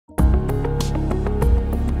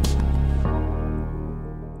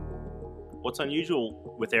What's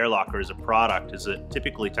unusual with AirLocker as a product is that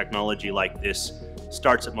typically technology like this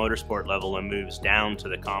starts at motorsport level and moves down to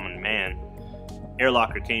the common man.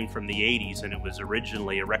 AirLocker came from the 80s, and it was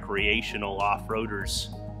originally a recreational off-roader's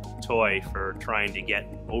toy for trying to get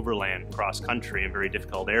overland cross-country in very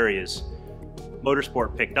difficult areas.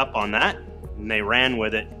 Motorsport picked up on that, and they ran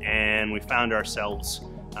with it, and we found ourselves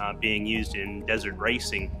being used in desert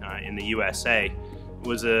racing in the USA. It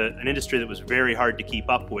was an industry that was very hard to keep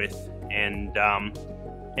up with, and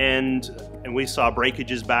we saw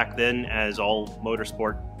breakages back then, as all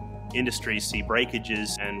motorsport industries see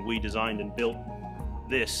breakages, and we designed and built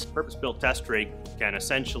this purpose-built test rig. Can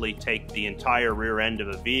essentially take the entire rear end of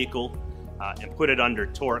a vehicle and put it under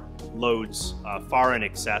torque loads far in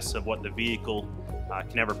excess of what the vehicle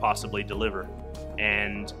can ever possibly deliver.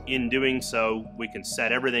 And in doing so, we can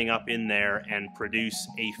set everything up in there and produce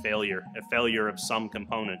a failure of some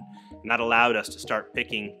component. And that allowed us to start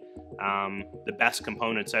picking the best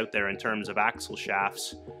components out there in terms of axle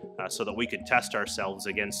shafts so that we could test ourselves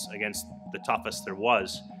against the toughest there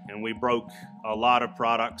was. And we broke a lot of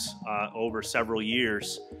products over several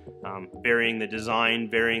years, varying the design,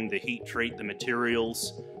 varying the heat treat, the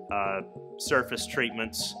materials, surface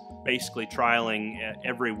treatments, basically trialing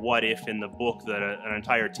every what if in the book that an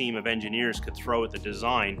entire team of engineers could throw at the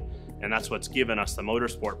design. And that's what's given us the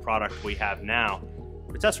motorsport product we have now.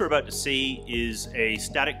 The test we're about to see is a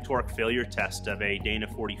static torque failure test of a Dana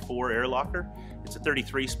 44 AirLocker. It's a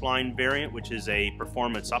 33 spline variant, which is a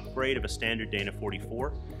performance upgrade of a standard Dana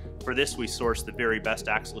 44. For this, we sourced the very best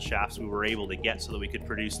axle shafts we were able to get so that we could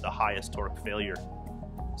produce the highest torque failure.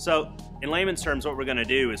 So, in layman's terms, what we're going to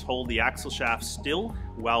do is hold the axle shaft still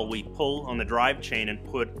while we pull on the drive chain and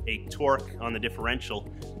put a torque on the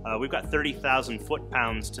differential. We've got 30,000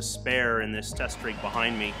 foot-pounds to spare in this test rig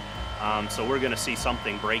behind me, so we're going to see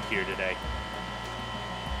something break here today.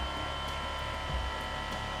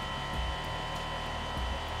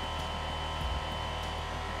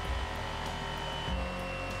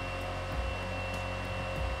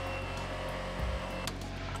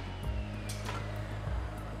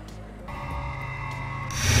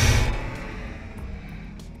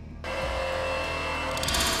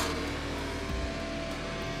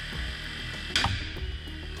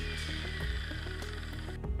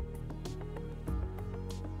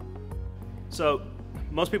 So,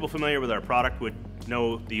 most people familiar with our product would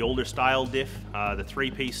know the older style Diff, the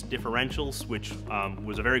three-piece differentials, which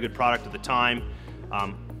was a very good product at the time.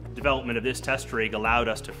 Development of this test rig allowed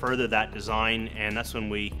us to further that design, and that's when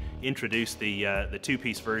we introduced the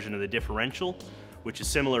two-piece version of the differential, which is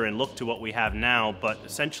similar in look to what we have now, but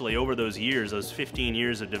essentially over those years, those 15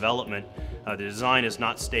 years of development, the design has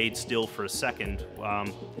not stayed still for a second.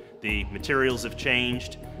 The materials have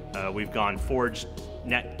changed. We've gone forged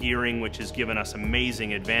net gearing, which has given us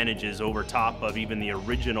amazing advantages over top of even the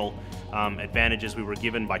original advantages we were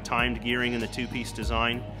given by timed gearing in the two-piece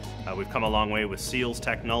design. We've come a long way with seals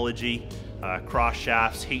technology, cross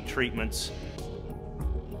shafts, heat treatments.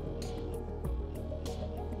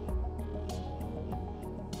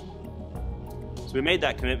 So we made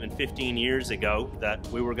that commitment 15 years ago that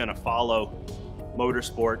we were going to follow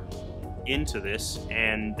motorsport into this,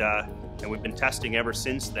 and we've been testing ever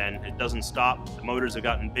since then. It doesn't stop. The motors have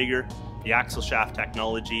gotten bigger. The axle shaft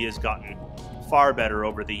technology has gotten far better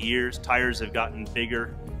over the years. Tires have gotten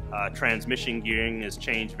bigger. Transmission gearing has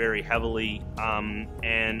changed very heavily,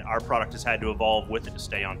 and our product has had to evolve with it to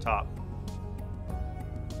stay on top.